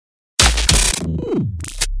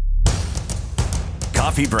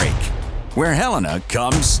Coffee Break, where Helena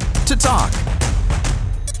comes to talk.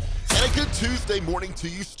 And a good Tuesday morning to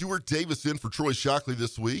you. Stewart Davis in for Troy Shockley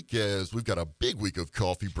this week, as we've got a big week of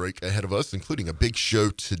Coffee Break ahead of us, including a big show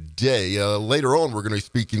today. Later on, we're going to be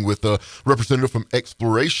speaking with a representative from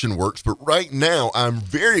Exploration Works, but right now, I'm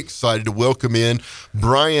very excited to welcome in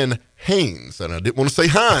Brian Haynes, and I didn't want to say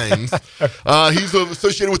Hines. He's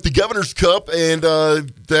associated with the Governor's Cup, and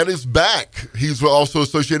that is back. He's also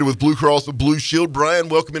associated with Blue Cross and Blue Shield. Brian,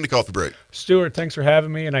 welcome into Coffee Break. Stuart, thanks for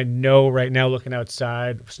having me. And I know right now, looking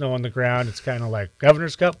outside, snow on the ground, it's kind of like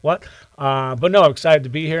Governor's Cup. What? But no, I'm excited to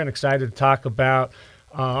be here and excited to talk about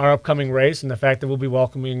our upcoming race and the fact that we'll be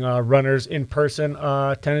welcoming runners in person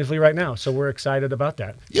tentatively right now. So we're excited about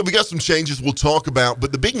that. Yeah, we got some changes we'll talk about,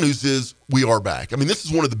 but the big news is we are back. I mean, this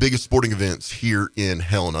is one of the biggest sporting events here in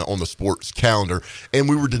Helena on the sports calendar, and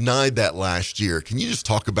we were denied that last year. Can you just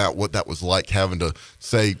talk about what that was like, having to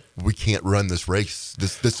say we can't run this race,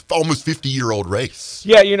 this almost 50-year-old race?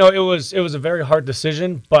 Yeah, it was a very hard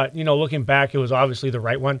decision, but, looking back, it was obviously the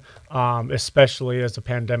right one, especially as the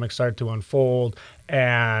pandemic started to unfold.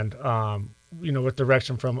 And, with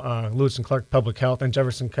direction from Lewis and Clark Public Health and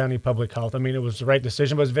Jefferson County Public Health, I mean, it was the right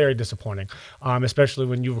decision, but it was very disappointing, especially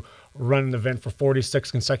when you run an event for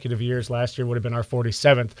 46 consecutive years. Last year would have been our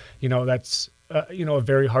 47th. That's, a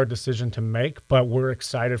very hard decision to make, but we're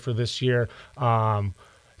excited for this year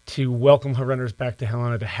to welcome our runners back to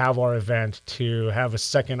Helena, to have our event, to have a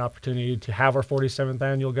second opportunity to have our 47th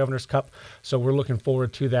annual Governor's Cup. So we're looking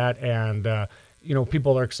forward to that, and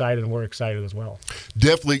people are excited, and we're excited as well.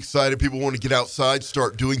 Definitely excited. People want to get outside,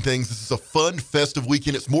 start doing things. This is a fun, festive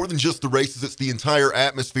weekend. It's more than just the races. It's the entire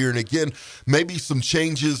atmosphere. And again, maybe some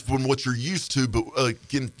changes from what you're used to, but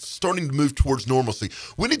again, starting to move towards normalcy.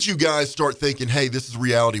 When did you guys start thinking, hey, this is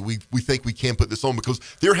reality? We think we can put this on? Because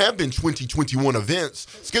there have been 2021 events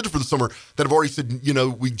scheduled for the summer that have already said,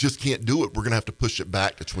 we just can't do it. We're going to have to push it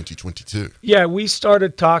back to 2022. Yeah, I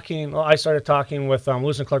started talking with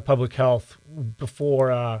Lewis and Clark Public Health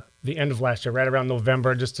before the end of last year, right around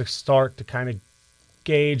November, just to start to kind of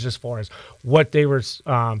gauge as far as what they were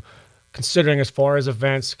considering as far as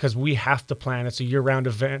events, because we have to plan. It's a year-round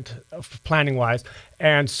event planning-wise.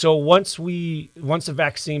 And so once the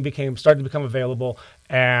vaccine started to become available,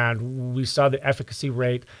 and we saw the efficacy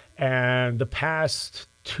rate, and the past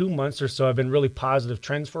 2 months or so have been really positive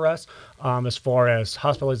trends for us, as far as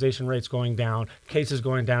hospitalization rates going down, cases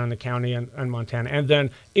going down in the county and Montana, and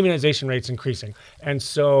then immunization rates increasing. And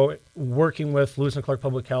so working with Lewis and Clark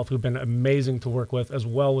Public Health, who've been amazing to work with, as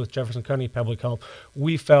well with Jefferson County Public Health,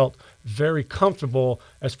 we felt very comfortable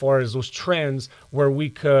as far as those trends where we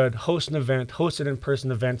could host an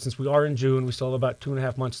in-person event. Since we are in June, we still have about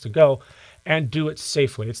 2.5 months to go, and do it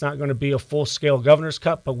safely. It's not going to be a full-scale Governor's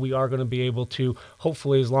Cup, but we are going to be able to,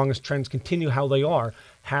 hopefully, as long as trends continue how they are,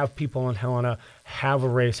 have people in Helena have a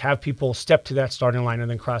race, have people step to that starting line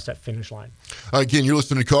and then cross that finish line. Again, you're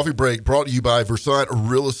listening to Coffee Break, brought to you by Versant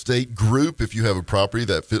Real Estate Group. If you have a property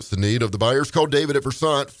that fits the need of the buyers, call David at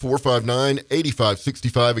Versant,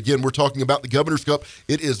 459-8565. Again, we're talking about the Governor's Cup.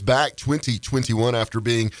 It is back 2021 after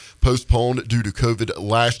being postponed due to COVID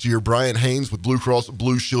last year. Brian Haynes with Blue Cross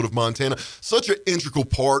Blue Shield of Montana, such an integral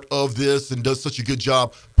part of this and does such a good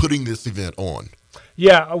job putting this event on.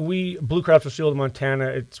 Yeah, Blue Cross Blue Shield of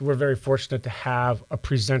Montana, we're very fortunate to have a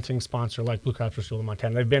presenting sponsor like Blue Cross Blue Shield of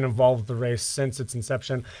Montana. They've been involved with the race since its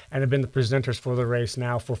inception and have been the presenters for the race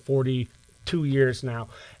now for 42 years now.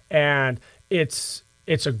 And it's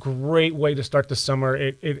a great way to start the summer.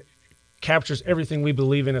 It captures everything we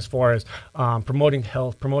believe in as far as promoting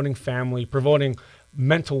health, promoting family, promoting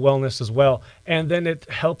mental wellness as well. And then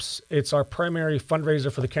it's our primary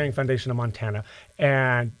fundraiser for the Caring Foundation of Montana.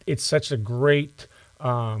 And it's such a great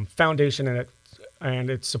foundation, and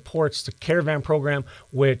it supports the Caravan program,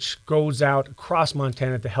 which goes out across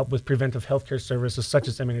Montana to help with preventive healthcare services such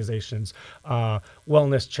as immunizations,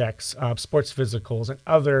 wellness checks, sports physicals, and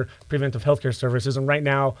other preventive healthcare services. And right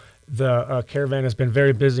now, the Caravan has been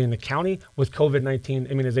very busy in the county with COVID-19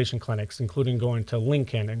 immunization clinics, including going to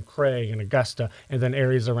Lincoln and Craig and Augusta, and then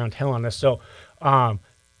areas around Helena. So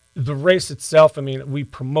the race itself, we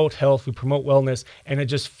promote health, we promote wellness, and it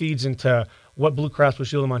just feeds into what Blue Cross Blue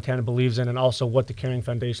Shield of Montana believes in, and also what the Caring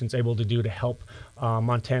Foundation is able to do to help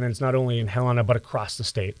Montanans, not only in Helena, but across the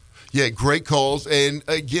state. Yeah, great calls. And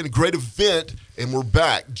again, a great event. And we're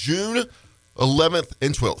back. June 11th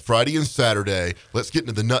and 12th, Friday and Saturday. Let's get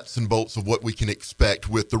into the nuts and bolts of what we can expect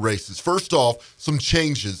with the races. First off, some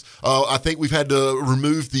changes. I think we've had to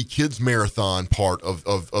remove the kids marathon part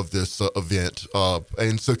of this event.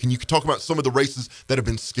 And so can you talk about some of the races that have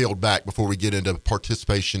been scaled back before we get into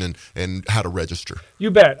participation and how to register?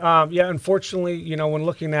 You bet. Yeah, unfortunately, when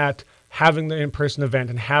looking at having the in-person event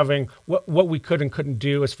and having what we could and couldn't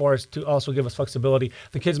do as far as to also give us flexibility,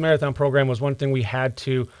 the kids marathon program was one thing we had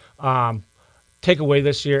to take away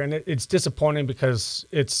this year, and it's disappointing because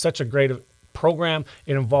it's such a great program.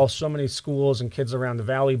 It involves so many schools and kids around the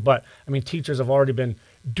valley, but teachers have already been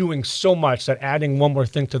doing so much that adding one more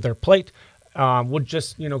thing to their plate would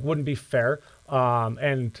just wouldn't be fair.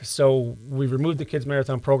 And so we removed the kids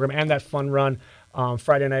marathon program and that fun run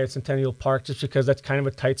Friday night at Centennial Park, just because that's kind of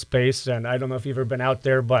a tight space. And I don't know if you've ever been out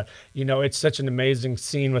there, but it's such an amazing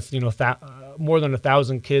scene with more than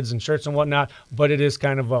 1,000 kids in shirts and whatnot. But it is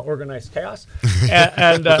kind of organized chaos,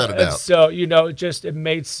 and so it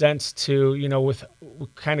made sense to with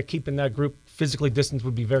kind of keeping that group physically distanced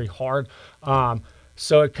would be very hard.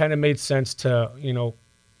 So it kind of made sense to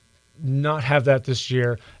not have that this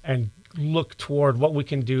year and look toward what we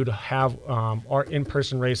can do to have our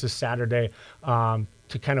in-person races Saturday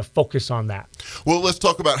to kind of focus on that. Well, let's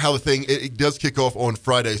talk about how it does kick off on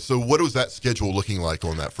Friday. So what was that schedule looking like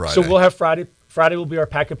on that Friday? So we'll have Friday. Friday will be our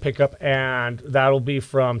packet pickup, and that'll be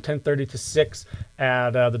from 10:30 to 6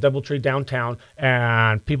 at the Doubletree downtown.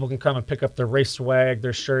 And people can come and pick up their race swag,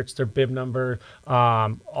 their shirts, their bib number,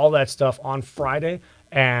 all that stuff on Friday.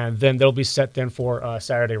 And then they'll be set then for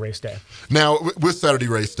Saturday race day. Now, with Saturday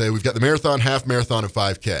race day, we've got the marathon, half marathon, and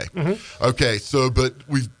 5K. Mm-hmm. Okay, but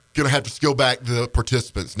we're going to have to scale back the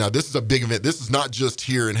participants. Now, this is a big event. This is not just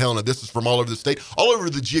here in Helena. This is from all over the state, all over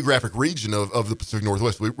the geographic region of the Pacific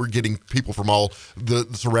Northwest. We're getting people from all the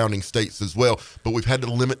surrounding states as well. But we've had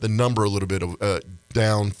to limit the number a little bit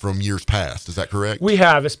down from years past. Is that correct? We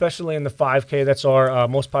have, especially in the 5K. That's our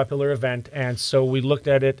most popular event. And so we looked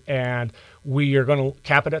at it, and we are going to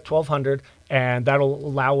cap it at 1,200, and that'll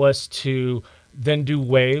allow us to then do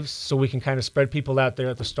waves so we can kind of spread people out there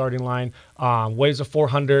at the starting line. Waves of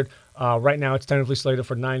 400. Right now it's tentatively slated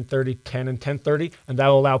for 9:30, 10, and 10:30, and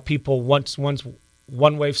that'll allow people, once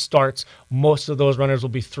one wave starts, most of those runners will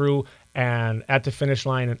be through and at the finish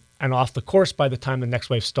line and off the course by the time the next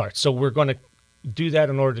wave starts. So we're going to do that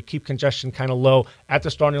in order to keep congestion kind of low at the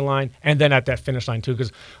starting line and then at that finish line too,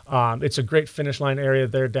 because it's a great finish line area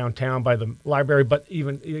there downtown by the library, but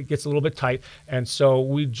even it gets a little bit tight. And so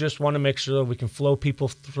we just want to make sure that we can flow people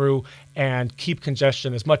through and keep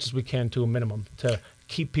congestion as much as we can to a minimum to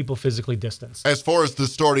keep people physically distanced. As far as the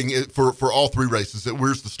starting for all three races,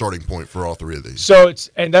 where's the starting point for all three of these? So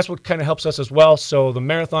and that's what kind of helps us as well. So the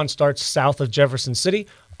marathon starts south of Jefferson City.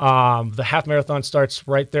 The half marathon starts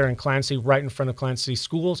right there in Clancy, right in front of Clancy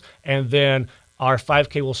schools. And then our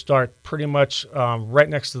 5K will start pretty much right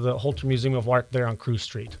next to the Holter Museum of Art there on Cruz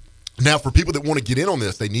Street. Now, for people that want to get in on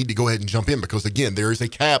this, they need to go ahead and jump in because, again, there is a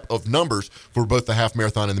cap of numbers for both the half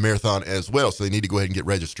marathon and the marathon as well. So they need to go ahead and get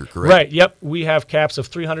registered, correct? Right, yep. We have caps of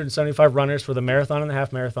 375 runners for the marathon and the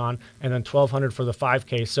half marathon, and then 1,200 for the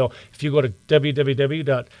 5K. So if you go to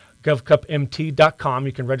www.govcupmt.com,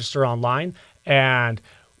 you can register online. And,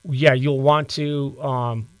 yeah, you'll want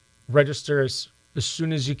to register as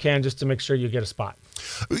soon as you can just to make sure you get a spot.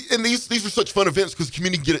 And these are such fun events because the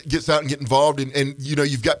community gets out and get involved, and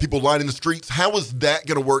you've got people lining the streets. How is that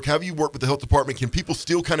going to work? How have you worked with the health department? Can people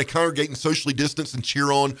still kind of congregate and socially distance and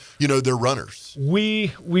cheer on their runners?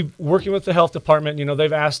 We working with the health department.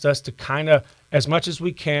 They've asked us to kind of, as much as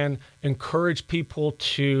we can, encourage people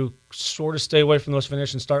to sort of stay away from those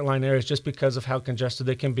finish and start line areas just because of how congested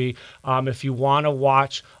they can be. If you want to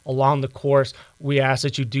watch along the course, we ask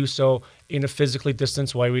that you do so in a physically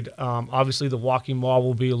distanced way. Obviously the walking mall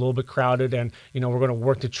will be a little bit crowded, and we're going to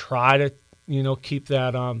work to try to keep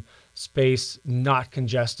that space not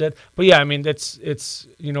congested. But yeah, it's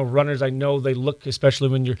runners, I know they look, especially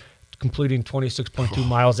when you're completing 26.2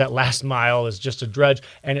 miles, that last mile is just a drudge,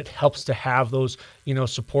 and it helps to have those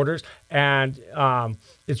supporters. And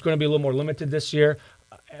it's going to be a little more limited this year,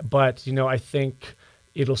 but I think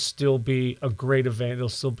it'll still be a great event. It'll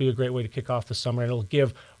still be a great way to kick off the summer. It'll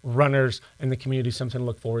give runners in the community something to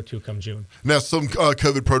look forward to come June. Now, some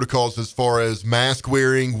COVID protocols as far as mask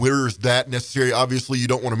wearing, where is that necessary? Obviously, you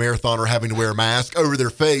don't want a marathoner having to wear a mask over their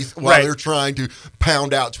face while they're trying to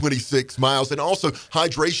pound out 26 miles. And also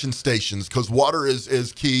hydration stations, because water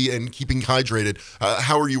is key and keeping hydrated.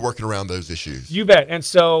 How are you working around those issues? You bet. And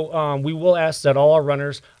so we will ask that all our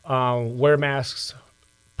runners wear masks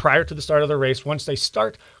prior to the start of the race. Once they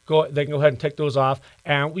start, they can go ahead and take those off.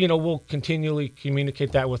 And, we'll continually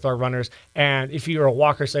communicate that with our runners. And if you're a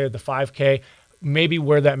walker, say at the 5K, maybe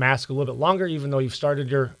wear that mask a little bit longer, even though you've started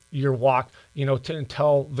your walk,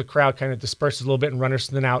 until the crowd kind of disperses a little bit and runners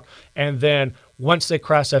thin out. And then once they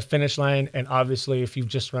cross that finish line, and obviously if you've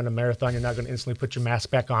just run a marathon, you're not going to instantly put your mask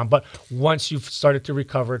back on. But once you've started to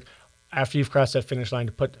recover, after you've crossed that finish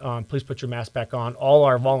line, please put your mask back on. All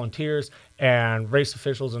our volunteers and race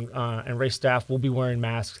officials and race staff will be wearing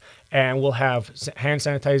masks, and we'll have hand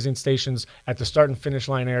sanitizing stations at the start and finish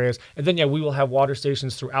line areas. And then, we will have water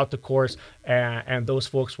stations throughout the course, and those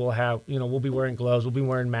folks will have, we'll be wearing gloves, we'll be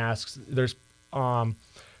wearing masks. There's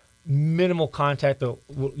minimal contact that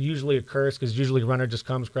usually occurs because usually a runner just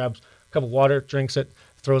comes, grabs a cup of water, drinks it,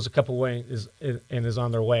 throws a cup away, and is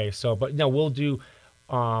on their way. So, but we'll do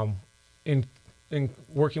in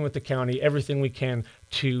working with the county everything we can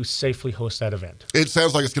to safely host that event. It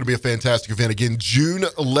sounds like it's going to be a fantastic event. Again, June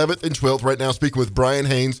 11th and 12th. Right now, speaking with Brian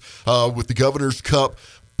Haynes with the Governor's Cup.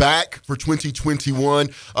 Back for 2021.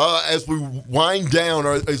 As we wind down,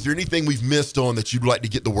 is there anything we've missed on that you'd like to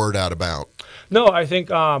get the word out about? No, I think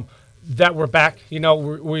that we're back.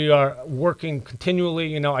 We are working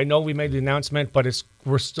continually. I know we made the announcement, but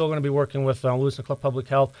we're still going to be working with Lewiston Club Public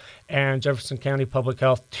Health and Jefferson County Public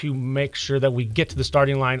Health to make sure that we get to the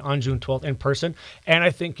starting line on June 12th in person. And I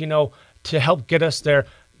think, to help get us there,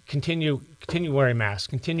 continue wearing masks,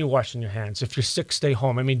 continue washing your hands. If you're sick, stay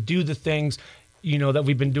home. Do the things that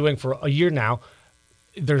we've been doing for a year now.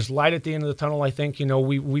 There's light at the end of the tunnel. I think,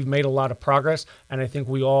 we've made a lot of progress, and I think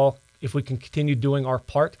we all, if we can continue doing our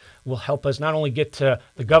part, will help us not only get to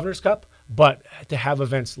the Governor's Cup, but to have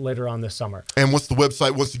events later on this summer. And what's the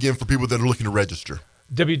website, once again, for people that are looking to register?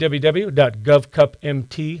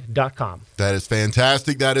 www.govcupmt.com. That is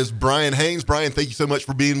fantastic. That is Brian Haynes. Brian, thank you so much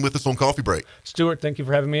for being with us on Coffee Break. Stewart, thank you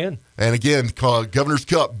for having me in. And again, Governor's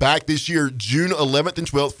Cup back this year, June 11th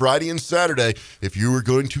and 12th, Friday and Saturday. If you are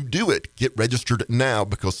going to do it, get registered now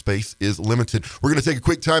because space is limited. We're going to take a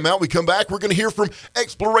quick time out. We come back, we're going to hear from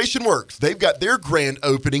Exploration Works. They've got their grand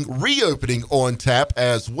reopening on tap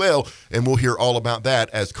as well, and we'll hear all about that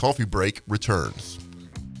as Coffee Break returns.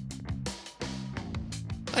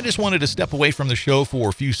 I just wanted to step away from the show for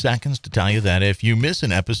a few seconds to tell you that if you miss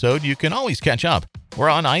an episode, you can always catch up. We're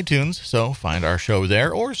on iTunes, so find our show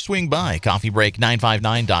there or swing by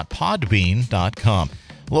coffeebreak959.podbean.com.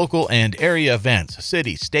 Local and area events,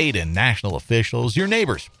 city, state, and national officials, your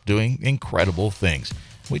neighbors doing incredible things.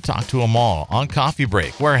 We talk to them all on Coffee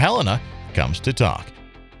Break, where Helena comes to talk.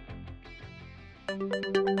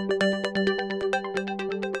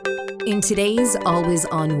 In today's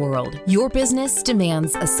always-on world, your business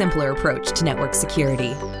demands a simpler approach to network security.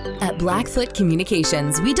 At Blackfoot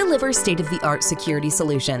Communications, we deliver state-of-the-art security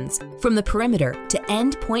solutions, from the perimeter to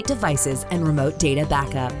endpoint devices and remote data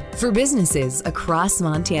backup, for businesses across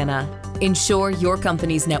Montana. Ensure your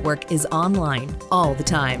company's network is online all the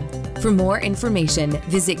time. For more information,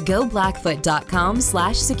 visit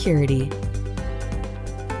goblackfoot.com/security.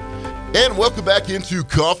 And welcome back into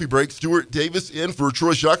Coffee Break. Stewart Davis in for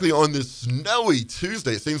Troy Shockley on this snowy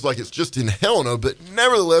Tuesday. It seems like it's just in Helena, but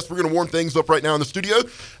nevertheless, we're going to warm things up right now in the studio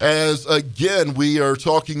as, again, we are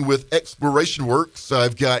talking with Exploration Works.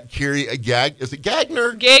 I've got Carrie is it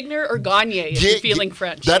Gagner? Gagner or Gagne, if you're feeling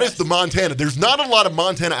French. That is the Montana. There's not a lot of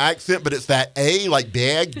Montana accent, but it's that A, like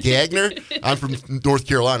Gagner. I'm from North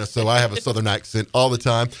Carolina, so I have a Southern accent all the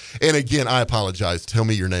time. And again, I apologize. Tell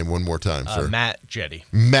me your name one more time, sir. Matt Jetty.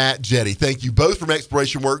 Matt Jetty. Thank you both from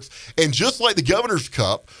Exploration Works. And just like the Governor's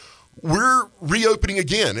Cup, we're reopening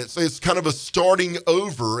again. It's kind of a starting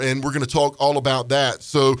over, and we're going to talk all about that.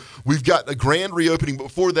 So we've got a grand reopening.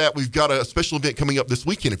 Before that, we've got a special event coming up this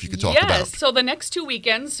weekend, if you could talk about. Yes, so the next 2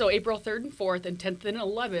 weekends, so April 3rd and 4th and 10th and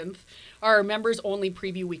 11th, are members-only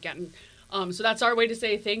preview weekend. So that's our way to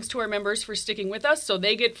say thanks to our members for sticking with us. So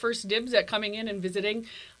they get first dibs at coming in and visiting.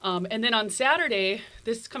 And then on Saturday,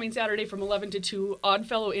 this coming Saturday from 11 to 2,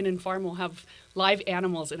 Oddfellow Inn and Farm will have live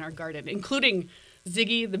animals in our garden, including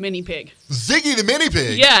Ziggy the mini pig. Ziggy the mini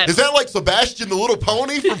pig? Yes. Is that like Sebastian the little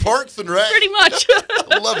pony from Parks and Rec? Pretty much.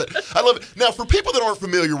 I love it. Now, for people that aren't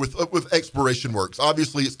familiar with Exploration Works,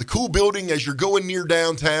 obviously it's the cool building as you're going near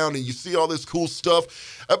downtown and you see all this cool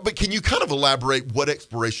stuff. But can you kind of elaborate what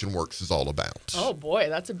Exploration Works is all about? Oh, boy,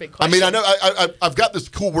 that's a big question. I mean, I know I've got this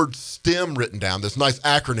cool word STEM written down, this nice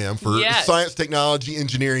acronym for science, technology,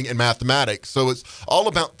 engineering, and mathematics. So it's all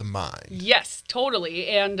about the mind. Yes, totally.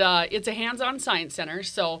 And it's a hands-on science center.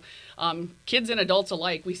 So kids and adults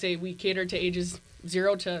alike, we say we cater to ages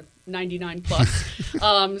 0 to 99 plus.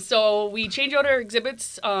 So we change out our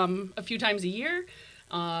exhibits a few times a year.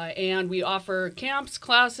 And we offer camps,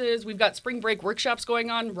 classes. We've got spring break workshops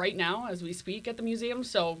going on right now as we speak at the museum.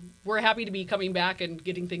 So we're happy to be coming back and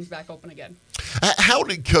getting things back open again. How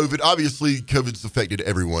did obviously COVID's affected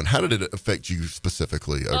everyone. How did it affect you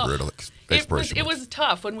specifically over at Exploration? It was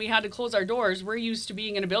tough when we had to close our doors. We're used to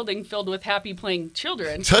being in a building filled with happy playing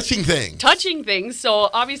children. Touching things. So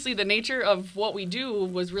obviously the nature of what we do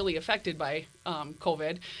was really affected by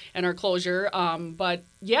COVID and our closure. But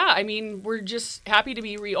yeah, I mean, we're just happy to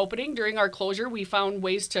be reopening. During our closure, we found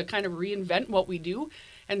ways to kind of reinvent what we do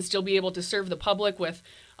and still be able to serve the public with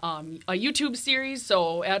a YouTube series,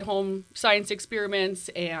 so at-home science experiments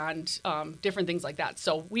and different things like that.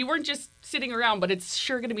 So we weren't just sitting around, but it's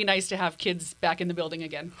sure going to be nice to have kids back in the building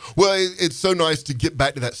again. Well, it's so nice to get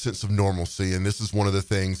back to that sense of normalcy, and this is one of the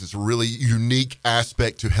things. It's a really unique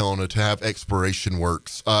aspect to Helena to have Exploration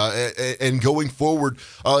Works. And going forward,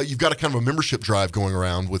 you've got a kind of a membership drive going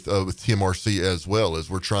around with TMRC as well, as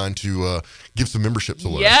we're trying to give some memberships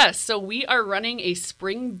away. Yes, so we are running a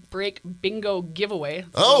spring break bingo giveaway.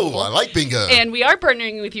 Oh, I like bingo. And we are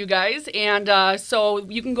partnering with you guys. And so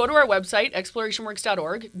you can go to our website,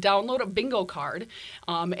 explorationworks.org, download a bingo card.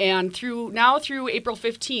 And through April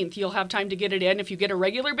 15th, you'll have time to get it in. If you get a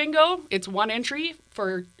regular bingo, it's one entry.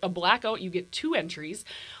 For a blackout, you get 2 entries.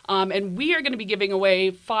 And we are going to be giving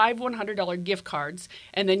away 5 $100 gift cards.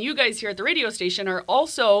 And then you guys here at the radio station are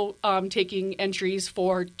also taking entries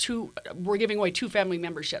for we're giving away 2 family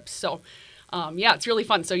memberships. So yeah, it's really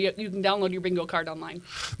fun. So you can download your bingo card online.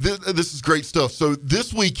 This is great stuff. So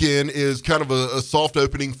this weekend is kind of a soft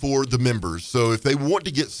opening for the members. So if they want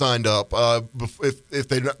to get signed up, if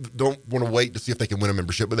they don't want to wait to see if they can win a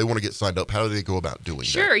membership, but they want to get signed up, how do they go about doing that?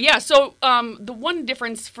 Sure, yeah. So the one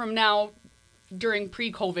difference from now during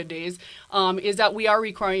pre-COVID days is that we are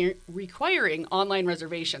requiring online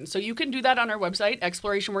reservations. So you can do that on our website,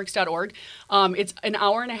 explorationworks.org. It's an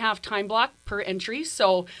hour and a half time block per entry.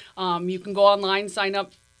 So you can go online, sign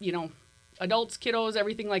up, adults, kiddos,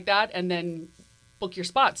 everything like that, and then book your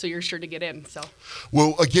spot so you're sure to get in. So,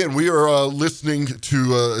 well, again, we are listening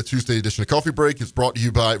to a Tuesday edition of Coffee Break. It's brought to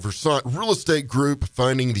you by Versant Real Estate Group.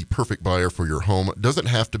 Finding the perfect buyer for your home doesn't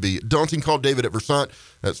have to be daunting. Call David at Versant.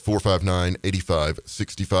 That's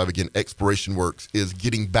 459-8565. Again, Exploration Works is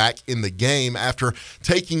getting back in the game after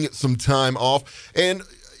taking some time off. And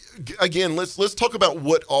again, let's talk about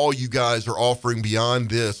what all you guys are offering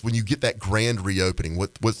beyond this when you get that grand reopening.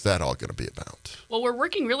 What's that all going to be about? Well, we're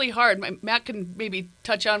working really hard. Matt can maybe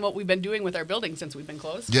touch on what we've been doing with our building since we've been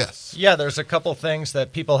closed. Yes. Yeah, there's a couple things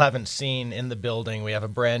that people haven't seen in the building. We have a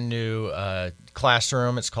brand new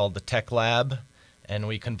classroom. It's called the Tech Lab, and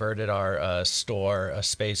we converted our store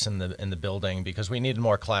space in the building because we needed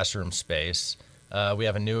more classroom space. We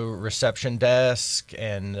have a new reception desk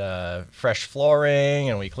and fresh flooring,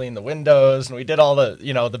 and we cleaned the windows, and we did all the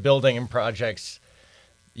the building and projects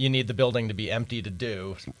you need the building to be empty to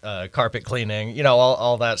do, carpet cleaning,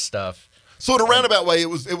 all that stuff. So in a roundabout way, it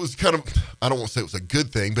was kind of, I don't want to say it was a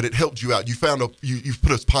good thing, but it helped you out. You found you've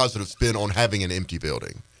put a positive spin on having an empty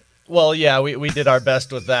building. Well, yeah, we did our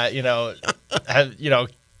best with that.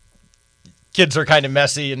 Kids are kind of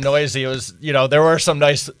messy and noisy. It was, there were some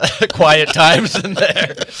nice quiet times in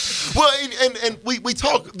there. Well, and we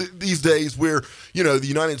talk these days where, the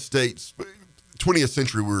United States, 20th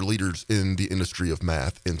century, we were leaders in the industry of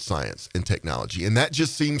math and science and technology. And that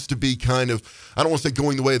just seems to be kind of, I don't want to say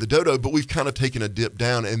going the way of the dodo, but we've kind of taken a dip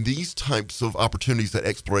down. And these types of opportunities that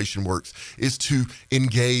Exploration Works is to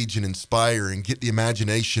engage and inspire and get the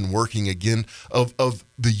imagination working again of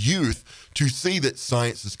the youth to see that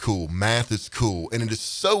science is cool, math is cool, and it is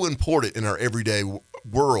so important in our everyday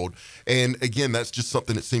world. And again, that's just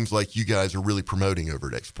something that seems like you guys are really promoting over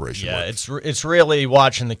at Exploration Works. Yeah, it's really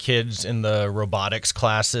watching the kids in the robotics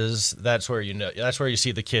classes. That's where you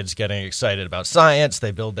see the kids getting excited about science.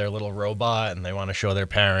 They build their little robot and they want to show their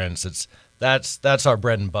parents. That's our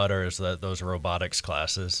bread and butter is those robotics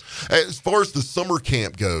classes. As far as the summer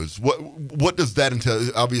camp goes, what does that entail?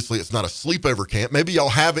 Obviously, it's not a sleepover camp. Maybe y'all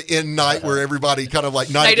have it in night where everybody kind of like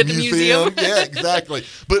night at the museum. Yeah, exactly.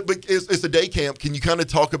 But it's a day camp. Can you kind of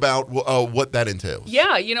talk about what that entails?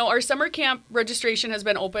 Yeah, our summer camp registration has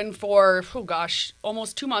been open for,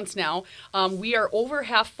 almost 2 months now. We are over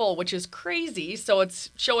half full, which is crazy. So it's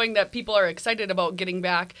showing that people are excited about getting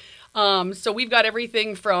back. So we've got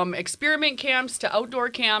everything from experiment camps to outdoor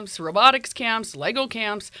camps, robotics camps, Lego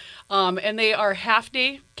camps, and they are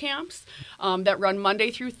half-day camps that run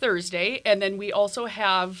Monday through Thursday. And then we also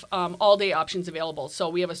have all-day options available. So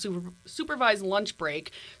we have a supervised lunch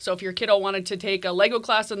break. So if your kiddo wanted to take a Lego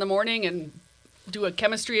class in the morning and do a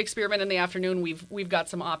chemistry experiment in the afternoon, we've got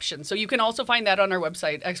some options. So you can also find that on our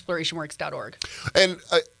website, explorationworks.org. And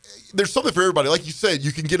there's something for everybody. Like you said,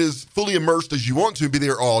 you can get as fully immersed as you want to, be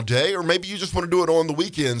there all day, or maybe you just want to do it on the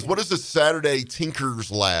weekends. What is the Saturday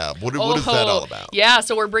Tinker's Lab? What is that all about? Yeah,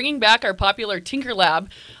 so we're bringing back our popular Tinker Lab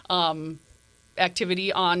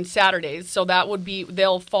activity on Saturdays. So that would be,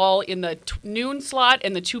 they'll fall in the noon slot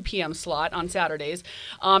and the 2 p.m. slot on Saturdays.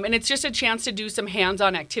 And it's just a chance to do some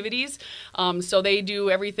hands-on activities. So they do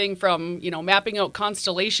everything from, mapping out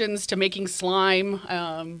constellations to making slime.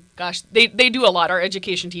 They do a lot. Our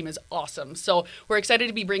education team is awesome. So we're excited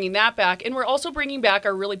to be bringing that back. And we're also bringing back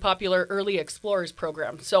our really popular Early Explorers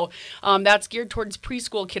program. So that's geared towards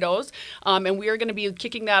preschool kiddos. And we are going to be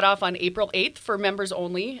kicking that off on April 8th for members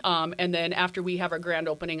only. And then after we have our grand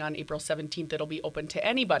opening on April 17th, it'll be open to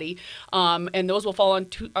anybody. And those will fall on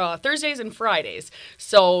Thursdays and Fridays.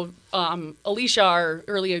 So Alicia, our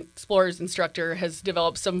Early Explorers instructor, has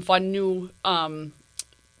developed some fun new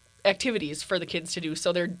activities for the kids to do.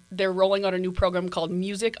 So they're rolling out a new program called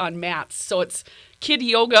Music on Mats. So it's kid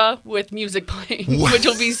yoga with music playing, which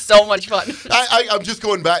will be so much fun. I'm just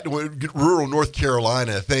going back to rural North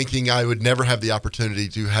Carolina, thinking I would never have the opportunity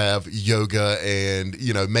to have yoga and,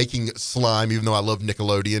 making slime, even though I love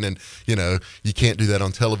Nickelodeon and, you can't do that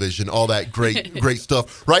on television, all that great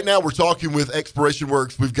stuff. Right now, we're talking with Exploration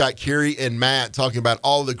Works. We've got Carrie and Matt talking about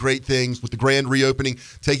all the great things with the grand reopening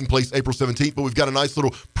taking place April 17th, but we've got a nice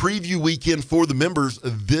little preview weekend for the members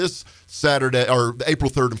this Saturday, or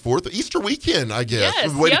April 3rd and 4th, Easter weekend, I guess.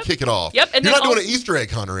 Yes, Way to kick it off. Yep. And you're not doing an Easter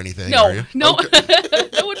egg hunt or anything, are you? No. Okay.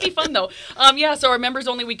 That would be fun, though. So our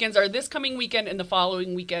members-only weekends are this coming weekend and the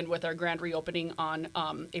following weekend with our grand reopening on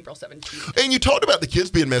April 17th. And you talked about the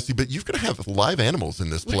kids being messy, but you're going to have live animals in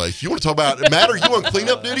this place. You want to talk about, Matt, are you on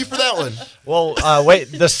cleanup duty for that one? Well,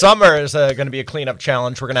 wait, the summer is going to be a cleanup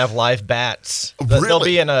challenge. We're going to have live bats. Really? They'll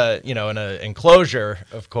be in an enclosure,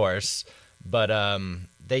 of course, but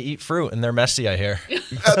they eat fruit and they're messy, I hear. Yeah.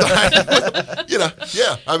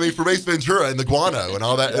 I mean, for Ace Ventura and the guano and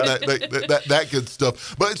all that, that good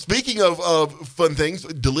stuff. But speaking of fun things,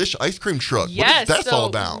 Delish Ice Cream Truck. Yes, what is that all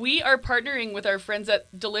about? We are partnering with our friends at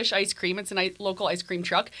Delish Ice Cream. It's a local ice cream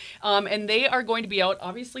truck, and they are going to be out.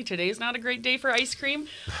 Obviously, today's not a great day for ice cream,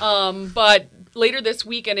 but later this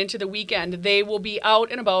week and into the weekend, they will be out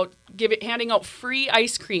and about handing out free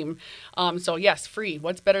ice cream. So yes, free.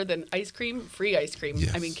 What's better than ice cream? Free ice cream.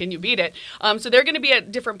 Yes. I mean, can you beat it? So they're going to be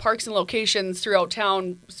at different parks and locations throughout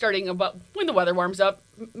town, starting about when the weather warms up,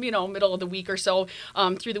 middle of the week or so,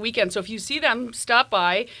 through the weekend. So if you see them, stop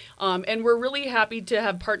by. And we're really happy to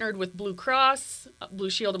have partnered with Blue Cross, Blue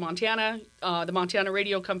Shield of Montana, the Montana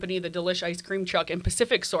Radio Company, the Delish Ice Cream Truck, and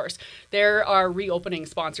Pacific Source. They're our reopening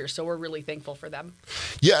sponsors, so we're really thankful for them.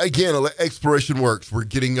 Yeah, again, Exploration Works. We're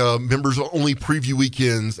getting members-only preview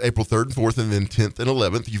weekends, April 3rd and 4th, and then 10th and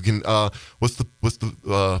 11th. You can, what's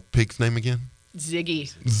the pig's name again?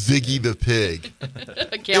 Ziggy the pig.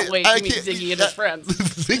 I can't wait to meet Ziggy and his friends.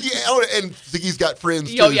 And Ziggy's got friends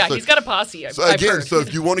too. Oh yeah, he's got a posse. So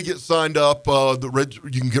if you want to get signed up,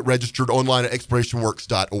 you can get registered online at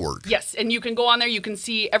explorationworks.org. Yes, and you can go on there. You can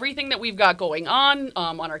see everything that we've got going on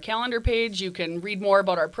our calendar page. You can read more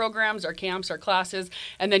about our programs, our camps, our classes,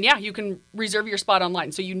 and then you can reserve your spot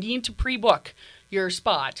online. So you need to pre-book your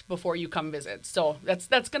spot before you come visit. So that's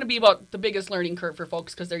going to be about the biggest learning curve for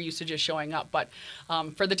folks because they're used to just showing up. But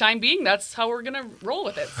for the time being, that's how we're going to roll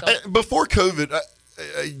with it. So. Before COVID,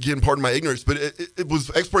 again, pardon my ignorance, but it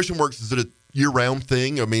was Exploration Works. Is it a year-round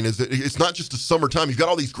thing? I mean, it's not just a summertime. You've got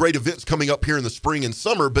all these great events coming up here in the spring and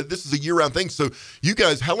summer, but this is a year-round thing. So you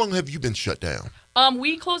guys, how long have you been shut down?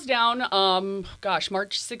 We closed down,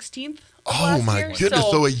 March 16th. Oh my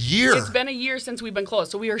goodness! So a year. It's been a year since we've been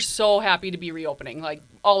closed, so we are so happy to be reopening. Like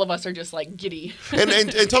all of us are just like giddy. and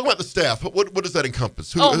talk about the staff. What does that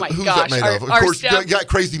encompass? Who's gosh, that made of? Of course, staff... got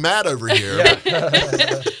Crazy Matt over here.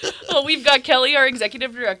 Well, we've got Kelly, our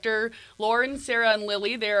executive director, Lauren, Sarah, and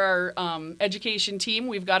Lily. They're our education team.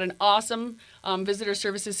 We've got an awesome visitor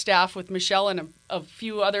services staff with Michelle and a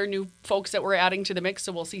few other new folks that we're adding to the mix.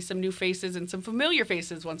 So we'll see some new faces and some familiar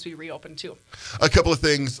faces once we reopen too. A couple of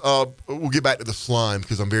things. We'll get back to the slime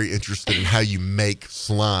because I'm very interested in how you make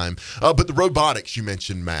slime. But the robotics you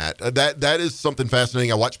mentioned, Matt, that is something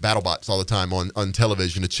fascinating. I watch BattleBots all the time on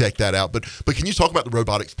television to check that out. But can you talk about the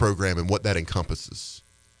robotics program and what that encompasses?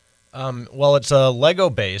 Well, it's a Lego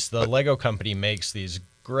base. The Lego company makes these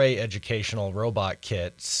great educational robot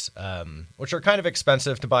kits, which are kind of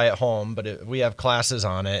expensive to buy at home, but we have classes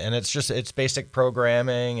on it, and it's basic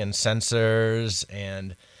programming and sensors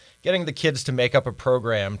and getting the kids to make up a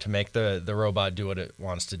program to make the robot do what it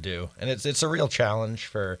wants to do. And it's a real challenge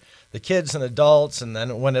for the kids and adults, and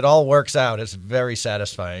then when it all works out, it's very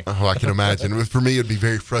satisfying. Oh, I can imagine. For me, it'd be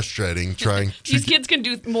very frustrating trying to... These kids can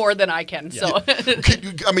do more than I can. So,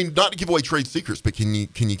 I mean, not to give away trade secrets, but can you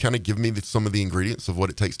kind of give me some of the ingredients of what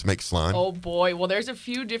it takes to make slime? Oh boy, well, there's a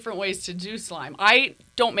few different ways to do slime. I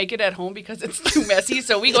don't make it at home because it's too messy,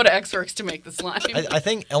 so we go to X-Works to make the slime. I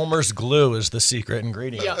think Elmer's glue is the secret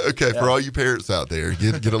ingredient. Yeah. Okay, for all you parents out there,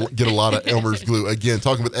 get a lot of Elmer's glue. Again,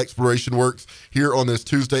 talking with Exploration Works here on this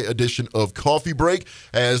Tuesday edition of Coffee Break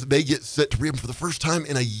as they get set to reopen for the first time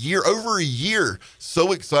in over a year.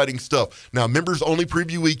 So exciting stuff. Now, members only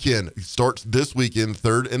preview weekend starts this weekend,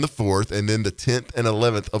 3rd and the 4th, and then the 10th and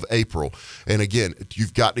 11th of April. And again,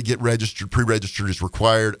 you've got to get registered. Pre-registered is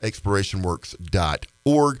required. explorationworks.org.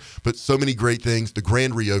 But so many great things. The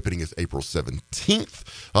grand reopening is April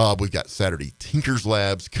 17th. We've got Saturday Tinkers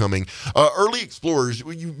Labs coming. Early Explorers,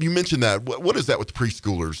 you mentioned that. What is that with the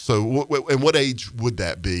preschoolers? So and what age would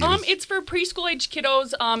that be? It's for preschool age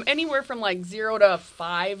kiddos, anywhere from like 0 to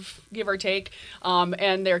 5, give or take,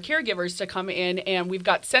 and their caregivers to come in. And we've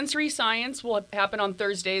got sensory science will happen on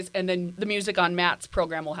Thursdays, and then the music on Matt's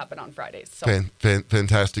program will happen on Fridays. So.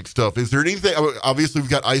 Fantastic stuff. Is there anything? Obviously, we've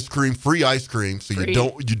got ice cream, free ice cream, so you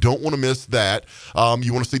don't want to miss that.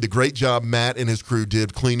 You want to see the great job Matt and his crew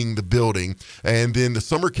did cleaning the building, and then the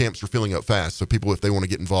summer camps are filling up fast. So people, if they want to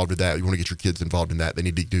get involved with that, you want to get your kids involved in that, they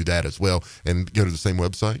need to do that as well and go to the same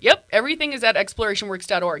website. Yep, everything is at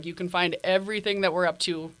explorationworks.org. You can find everything that we're up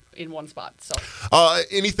to in one spot. So,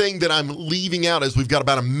 anything that I'm leaving out, as we've got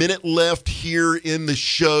about a minute left here in the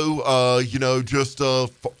show,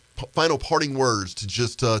 final parting words to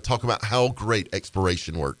just talk about how great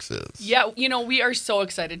Exploration Works is. Yeah, we are so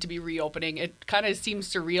excited to be reopening. It kind of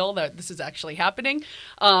seems surreal that this is actually happening.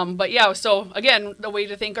 But yeah, so again, the way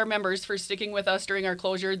to thank our members for sticking with us during our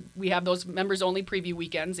closure, we have those members only preview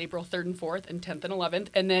weekends, April 3rd and 4th and 10th and 11th.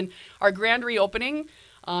 And then our grand reopening,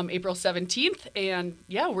 April 17th. And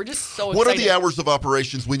yeah, we're just so excited. What are the hours of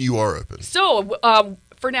operations when you are open? So,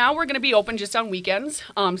 for now, we're going to be open just on weekends,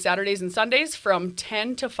 Saturdays and Sundays from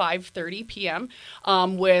 10 to 5:30 p.m.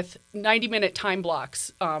 With 90-minute time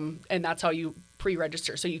blocks, and that's how you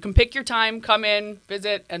pre-register. So you can pick your time, come in,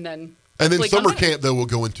 visit, and then... And then summer camp, though, will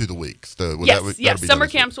go into the weeks. Yes, summer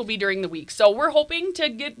camps will be during the week. So we're hoping to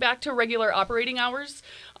get back to regular operating hours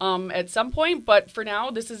at some point. But for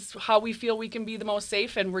now, this is how we feel we can be the most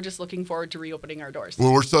safe, and we're just looking forward to reopening our doors.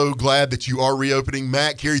 Well, we're so glad that you are reopening.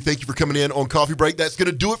 Matt, Carrie, thank you for coming in on Coffee Break. That's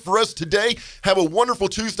going to do it for us today. Have a wonderful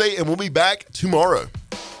Tuesday, and we'll be back tomorrow.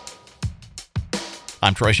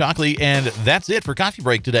 I'm Troy Shockley, and that's it for Coffee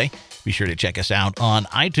Break today. Be sure to check us out on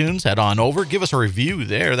iTunes. Head on over. Give us a review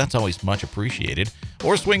there. That's always much appreciated.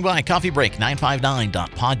 Or swing by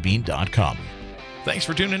coffeebreak959.podbean.com. Thanks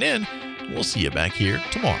for tuning in. We'll see you back here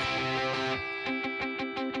tomorrow.